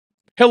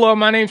Hello,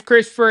 my name's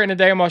Christopher, and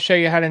today I'm going to show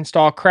you how to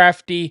install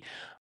Crafty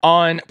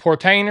on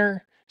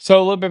Portainer. So a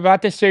little bit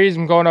about this series,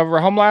 I'm going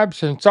over home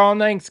labs, installing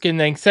things, getting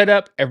things set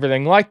up,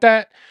 everything like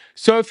that.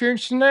 So if you're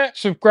interested in that,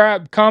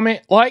 subscribe,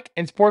 comment, like,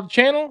 and support the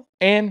channel,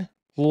 and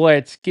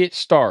let's get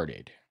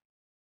started.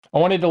 I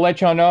wanted to let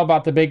y'all know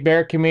about the Big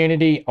Bear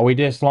community. We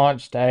just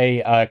launched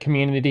a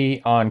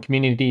community on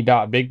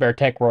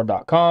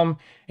community.bigbeartechworld.com.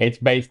 It's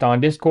based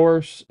on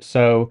discourse,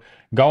 so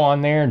go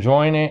on there,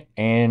 join it,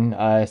 and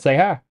say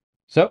hi.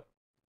 So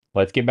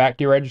let's get back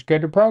to your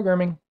registered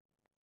programming.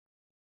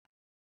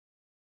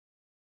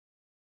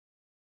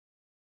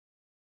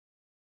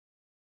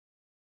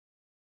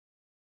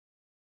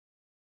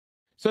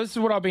 So this is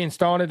what I'll be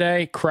installing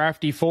today,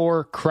 Crafty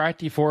 4.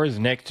 Crafty 4 is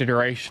the next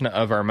iteration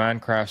of our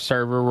Minecraft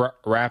server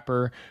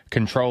wrapper,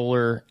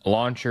 controller,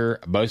 launcher,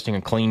 boasting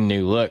a clean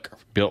new look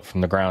built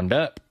from the ground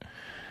up.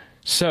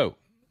 So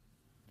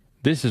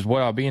this is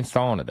what I'll be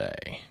installing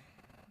today.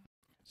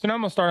 So now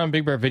I'm going to start on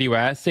Big Bear Video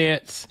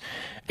Assets,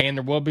 and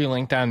there will be a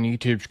link down in the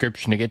YouTube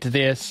description to get to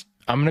this.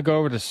 I'm going to go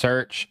over to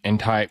search and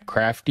type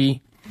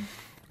Crafty,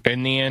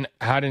 and then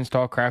how to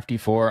install Crafty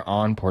 4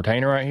 on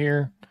Portainer right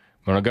here.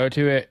 I'm going to go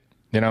to it,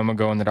 then I'm going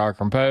to go in the Docker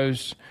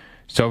Compose.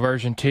 So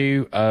version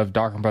 2 of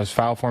Docker Compose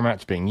file format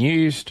is being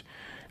used.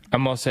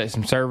 I'm going to set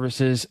some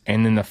services,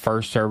 and then the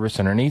first service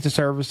underneath the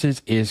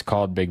services is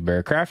called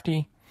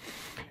BigBearCrafty.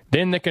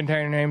 Then the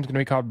container name is going to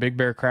be called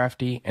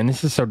BigBearCrafty, and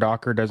this is so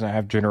Docker doesn't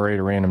have to generate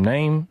a random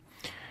name.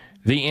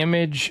 The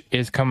image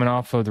is coming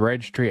off of the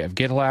registry of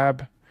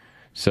GitLab.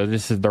 So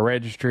this is the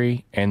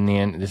registry, and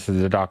then this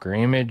is the Docker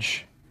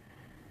image,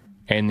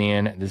 and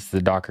then this is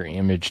the Docker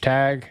image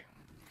tag.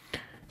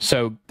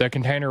 So the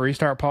container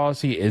restart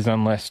policy is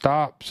unless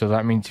stop. So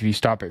that means if you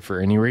stop it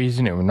for any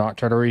reason, it will not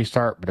try to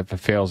restart, but if it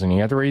fails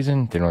any other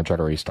reason, then it'll try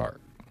to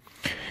restart.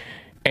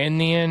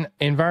 And then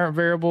environment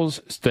variables,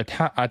 the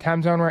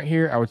time zone right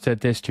here, I would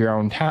set this to your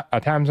own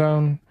time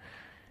zone.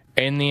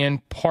 And then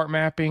part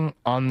mapping,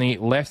 on the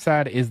left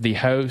side is the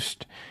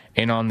host,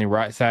 and on the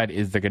right side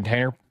is the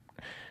container.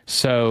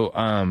 So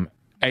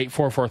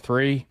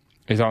 8443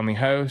 is on the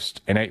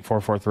host, and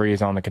 8443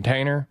 is on the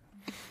container.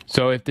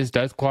 So if this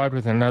does collide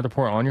with another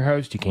port on your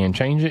host, you can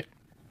change it.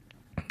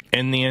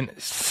 And then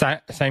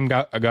same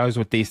goes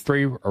with these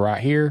three right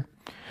here.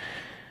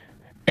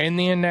 And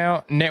then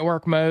now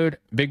network mode,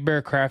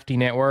 BigBearCrafty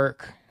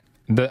network.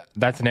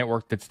 That's a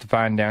network that's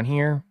defined down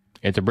here.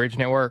 It's a bridge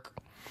network.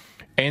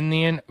 And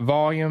then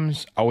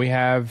volumes, we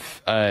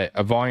have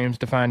volumes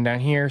defined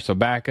down here. So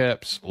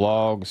backups,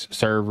 logs,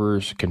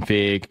 servers,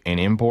 config, and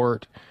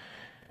import.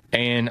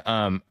 And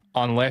on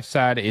the left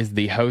side is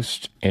the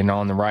host, and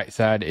on the right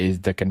side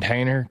is the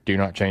container. Do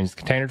not change the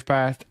container's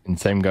path, and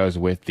same goes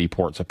with the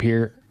ports up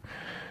here.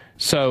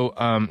 So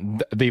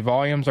the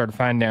volumes are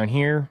defined down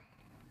here,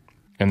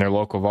 and their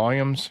local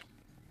volumes.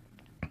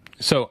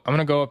 So I'm going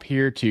to go up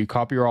here to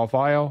copy raw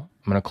file.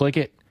 I'm going to click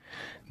it.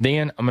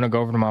 Then I'm going to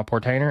go over to my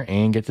Portainer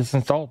and get this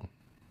installed.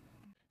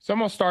 So I'm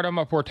going to start on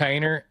my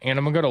Portainer, and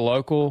I'm going to go to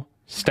local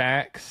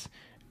stacks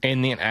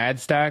and then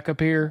add stack up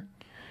here.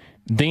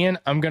 Then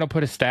I'm going to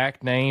put a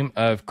stack name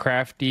of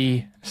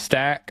Crafty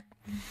stack.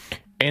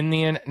 And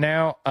then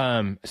now,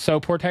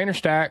 so Portainer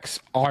stacks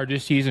are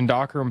just using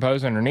Docker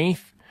Compose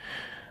underneath.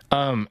 So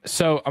I'm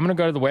going to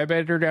go to the web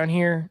editor down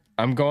here.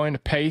 I'm going to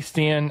paste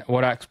in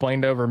what I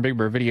explained over in Big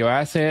Bear Video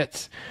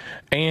Assets.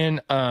 And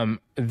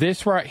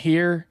this right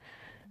here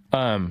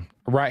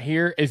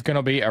is going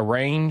to be a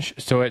range.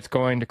 So it's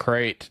going to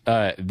create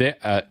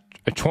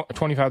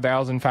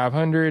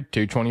 25,500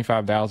 to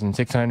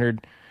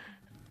 25,600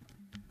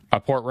 a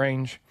port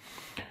range.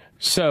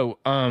 So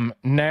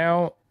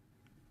now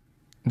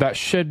that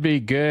should be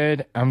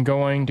good. I'm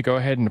going to go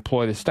ahead and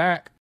deploy the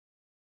stack.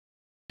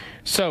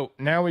 So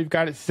now we've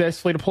got it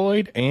successfully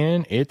deployed,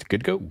 and it's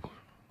good to go.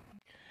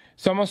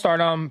 So I'm going to start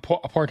on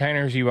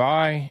Portainer's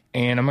UI,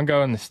 and I'm going to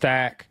go in the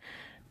stack.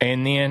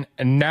 And then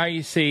now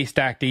you see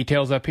stack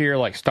details up here,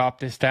 like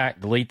stop this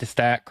stack, delete the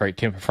stack, create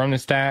template from the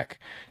stack,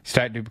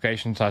 stack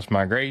duplication /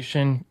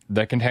 migration,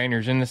 the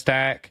containers in the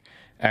stack,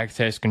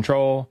 access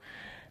control.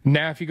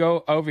 Now if you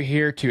go over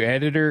here to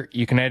editor,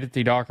 you can edit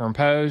the Docker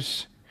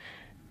Compose,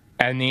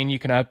 and then you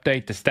can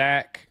update the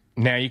stack.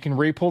 Now you can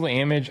repull the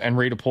image and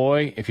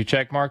redeploy. If you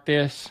check mark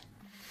this,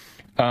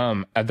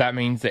 that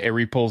means that it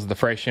repulls the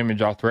fresh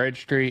image off the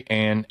registry,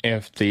 and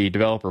if the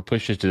developer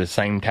pushes to the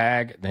same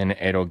tag, then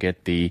it'll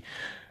get the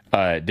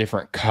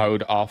different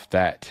code off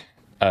that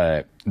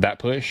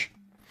push.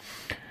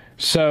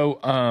 So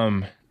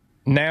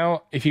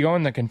now if you go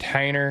in the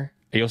container,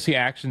 you'll see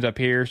actions up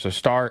here. So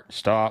start,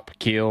 stop,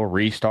 kill,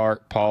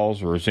 restart,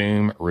 pause,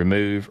 resume,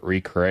 remove,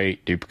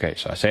 recreate, duplicate.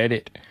 So I said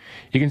it.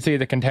 You can see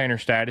the container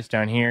status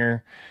down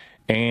here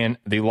and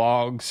the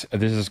logs.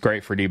 This is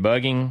great for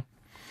debugging.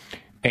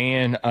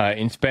 And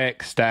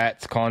inspect,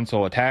 stats,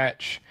 console,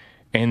 attach,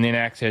 and then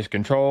access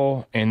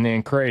control, and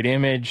then create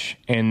image,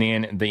 and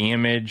then the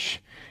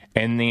image,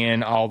 and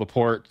then all the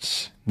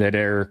ports that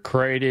are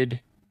created,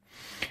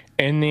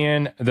 and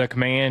then the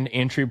command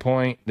entry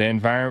point, the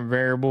environment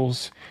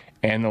variables,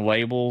 and the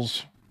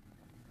labels,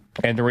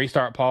 And the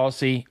restart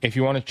policy, if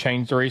you want to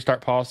change the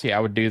restart policy, I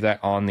would do that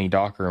on the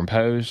Docker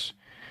Impose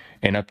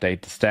and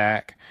update the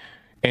stack.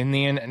 And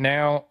then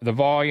now the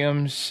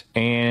volumes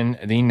and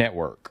the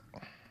network.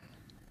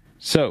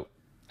 So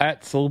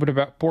that's a little bit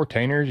about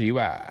Portainer's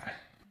UI.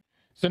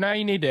 So now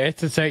you need to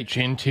SSH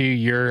into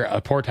your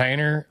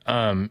Portainer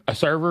a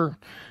server.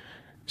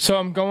 So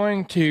I'm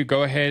going to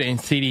go ahead and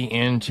cd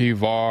into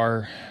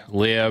var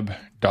lib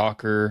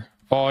docker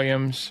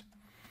volumes.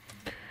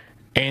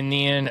 And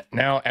then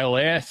now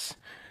ls.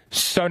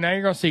 So now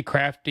you're going to see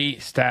Crafty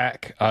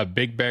stack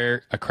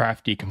BigBear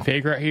Crafty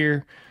config right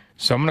here.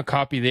 So I'm going to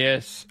copy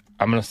this.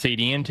 I'm going to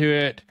cd into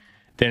it.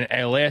 Then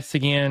ls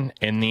again.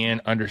 And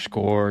then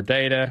underscore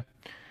data.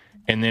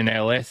 And then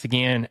ls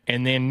again.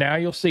 And then now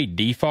you'll see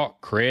default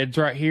creds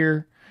right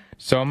here.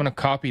 So I'm going to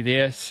copy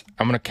this.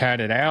 I'm going to cut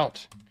it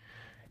out.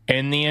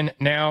 And then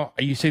now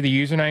you see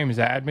the username is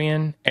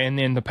admin. And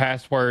then the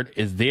password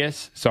is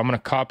this. So I'm going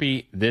to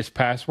copy this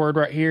password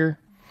right here.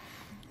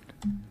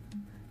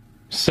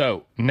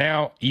 So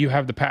now you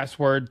have the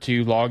password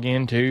to log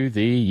into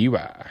the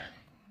UI.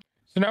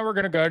 So now we're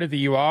going to go to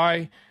the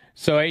UI.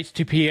 So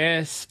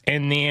HTTPS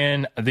and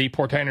then the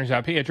Portainer's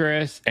IP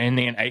address and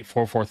then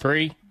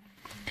 8443.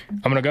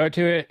 I'm going to go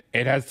to it.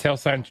 It has a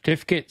self-signed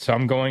certificate. So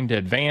I'm going to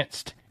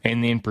advanced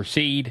and then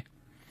proceed.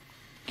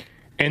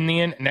 And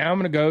then now I'm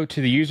going to go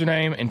to the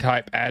username and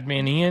type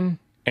admin in.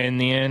 And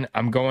then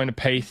I'm going to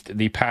paste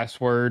the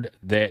password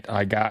that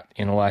I got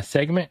in the last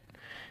segment.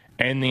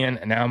 And then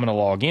now I'm going to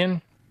log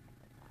in.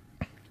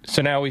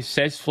 So now we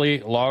successfully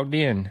logged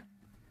in.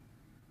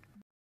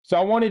 So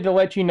I wanted to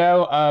let you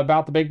know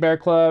about the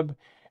BigBearClub.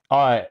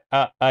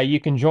 You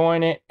can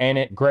join it, and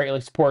it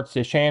greatly supports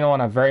this channel,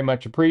 and I very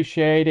much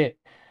appreciate it.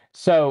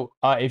 So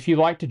if you'd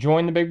like to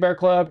join the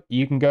BigBearClub,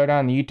 you can go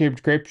down the YouTube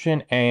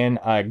description and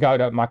go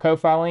to my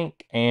Ko-Fi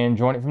link and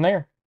join it from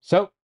there.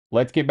 So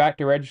let's get back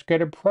to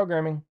registered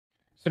programming.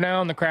 So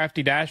now on the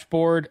Crafty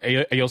dashboard,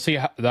 you'll see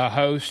the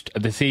host,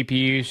 the CPU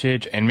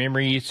usage and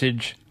memory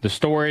usage, the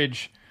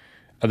storage,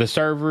 the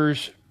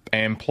servers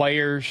and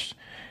players,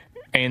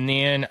 and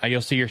then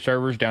you'll see your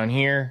servers down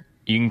here.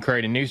 You can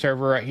create a new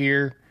server right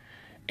here,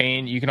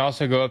 and you can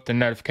also go up to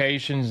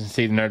notifications and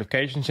see the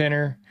notification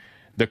center,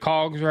 the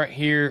cogs right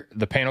here,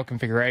 the panel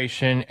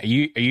configuration,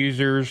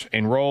 users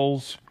and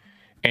roles,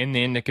 and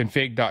then the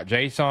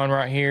config.json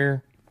right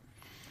here.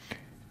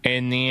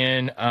 And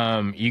then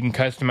you can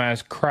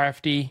customize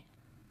Crafty.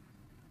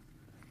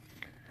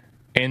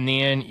 And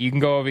then you can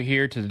go over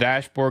here to the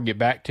dashboard, get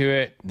back to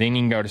it. Then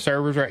you can go to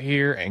servers right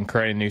here and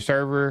create a new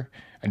server,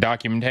 a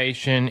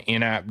documentation,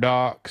 in-app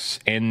docs,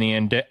 and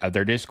then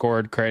their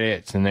Discord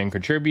credits, and then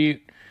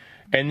contribute.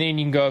 And then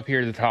you can go up here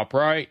to the top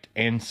right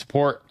and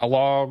support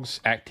logs,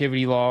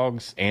 activity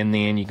logs, and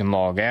then you can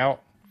log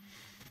out.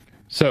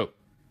 So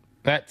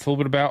that's a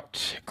little bit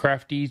about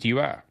Crafty's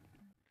UI.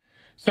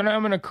 So now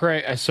I'm going to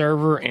create a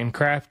server in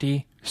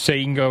Crafty. So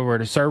you can go over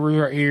to servers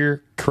right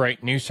here,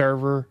 create new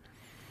server.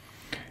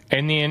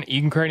 And then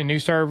you can create a new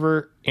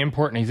server,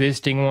 import an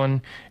existing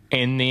one,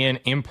 and then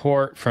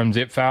import from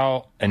zip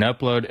file and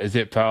upload a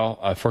zip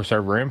file for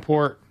server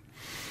import.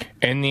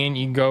 And then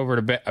you can go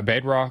over to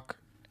Bedrock,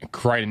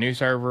 create a new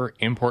server,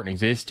 import an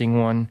existing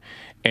one,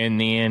 and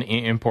then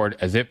import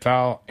a zip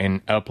file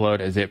and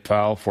upload a zip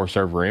file for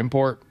server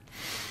import.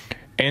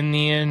 And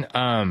then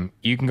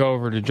you can go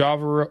over to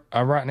Java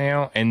right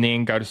now and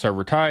then go to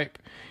server type,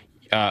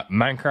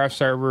 Minecraft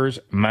servers,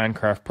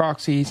 Minecraft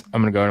proxies.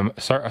 I'm going to go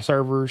to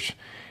servers.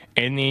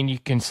 And then you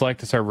can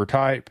select the server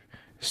type.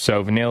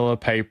 So vanilla,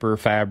 paper,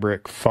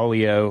 fabric,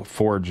 folio,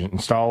 forge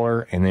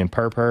installer, and then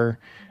purpur.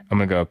 I'm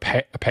going to go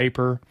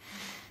paper.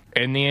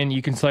 And then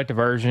you can select a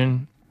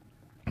version.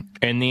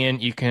 And then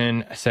you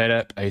can set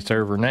up a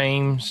server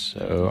name.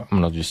 So I'm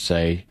going to just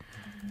say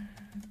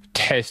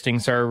testing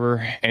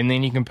server. And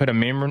then you can put a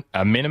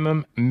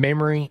minimum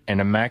memory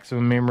and a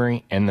maximum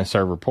memory in the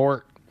server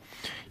port.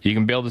 You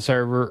can build the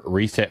server,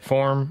 reset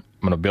form.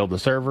 I'm going to build the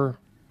server.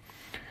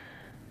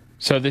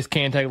 So this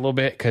can take a little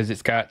bit because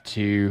it's got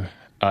to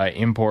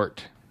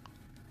import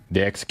the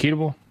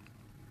executable.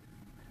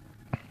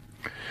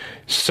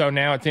 So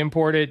now it's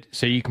imported,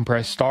 so you can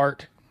press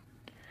start.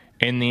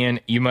 And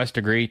then you must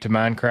agree to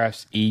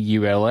Minecraft's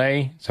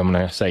EULA. So I'm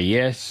going to say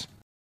yes.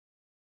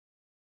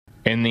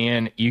 And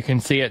then you can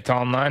see it's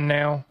online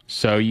now.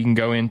 So you can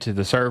go into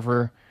the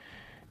server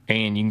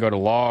and you can go to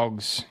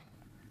logs.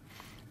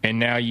 And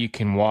now you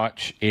can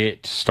watch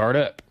it start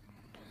up.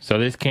 So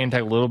this can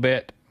take a little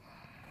bit.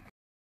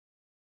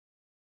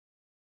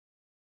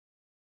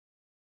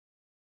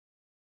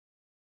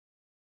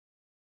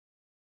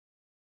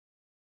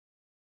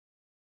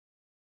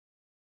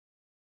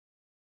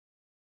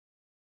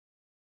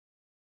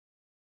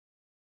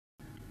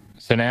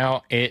 So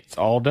now it's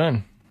all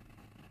done.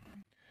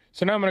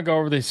 So now I'm going to go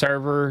over the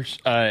server's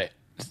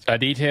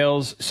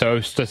details. So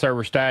the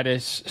server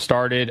status,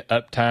 started,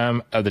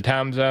 uptime of the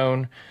time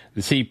zone, the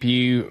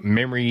CPU,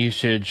 memory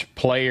usage,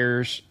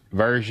 players,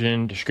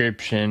 version,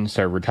 description,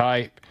 server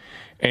type,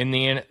 and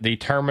then the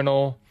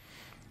terminal,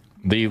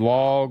 the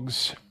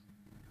logs,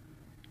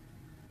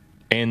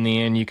 and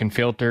then you can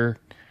filter,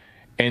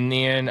 and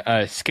then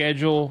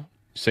schedule.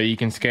 So you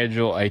can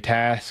schedule a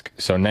task.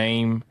 So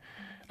name,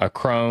 a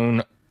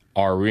cron,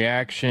 or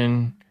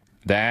reaction,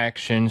 the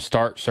action,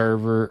 start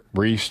server,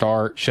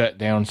 restart,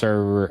 shutdown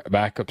server,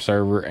 backup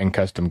server, and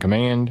custom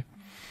command.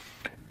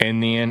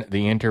 And then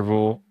the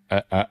interval,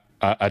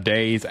 a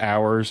days,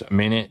 hours,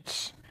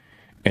 minutes,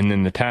 and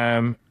then the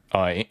time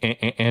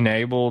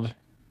enabled,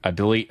 a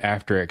delete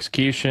after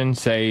execution,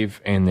 save,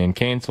 and then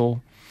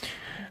cancel.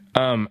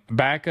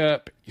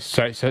 Backup,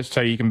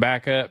 so you can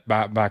back up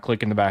by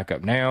clicking the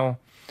backup now.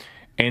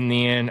 And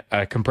then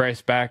a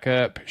compressed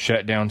backup,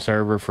 shut down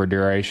server for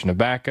duration of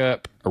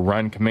backup, a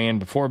run command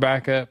before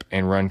backup,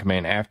 and run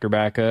command after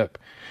backup.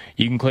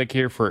 You can click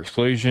here for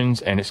exclusions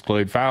and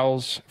exclude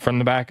files from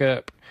the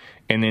backup,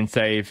 and then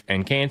save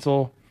and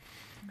cancel.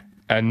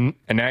 And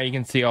now you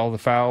can see all the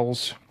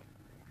files,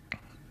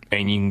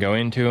 and you can go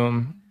into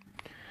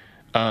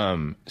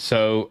them.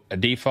 So a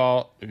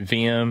default,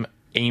 Vim,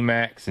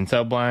 Emacs, and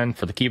Sublime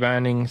for the key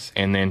bindings,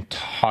 and then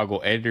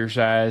toggle editor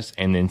size,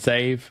 and then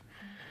save.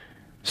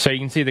 So you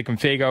can see the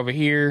config over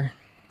here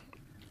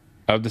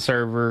of the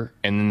server,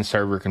 and then the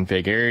server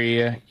config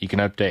area. You can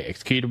update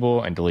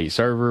executable and delete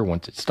server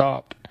once it's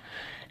stopped.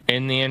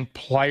 And then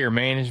player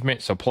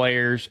management, so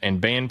players and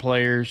band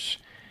players.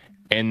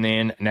 And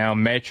then now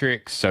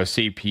metrics, so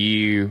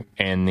CPU,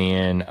 and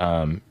then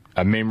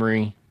a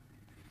memory.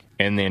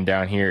 And then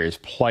down here is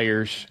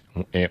players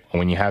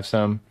when you have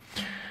some.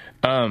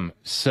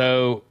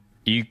 So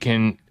you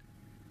can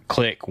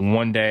click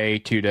 1 day,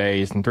 2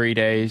 days, and 3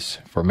 days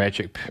for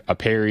metric, a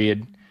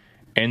period.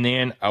 And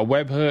then a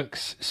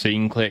webhooks, so you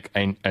can click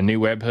a new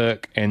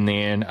webhook, and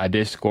then a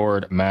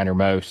Discord,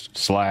 Mattermost,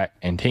 Slack,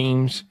 and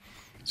Teams.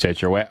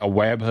 Set your a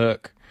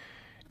webhook,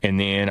 and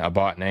then a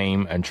bot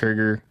name and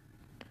trigger.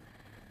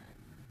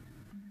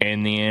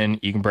 And then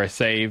you can press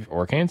save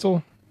or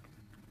cancel.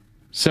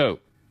 So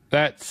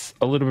that's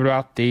a little bit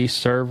about the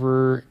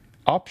server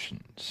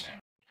options.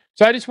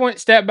 So I just went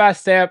step by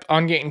step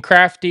on getting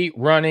Crafty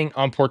running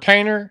on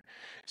Portainer.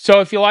 So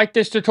if you like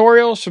this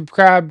tutorial,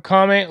 subscribe,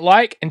 comment,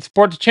 like, and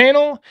support the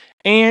channel.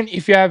 And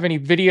if you have any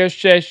video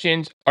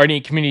suggestions or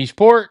need community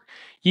support,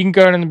 you can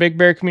go to the Big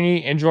Bear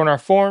community and join our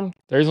forum.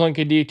 There's a link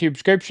in the YouTube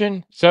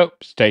description. So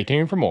stay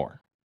tuned for more.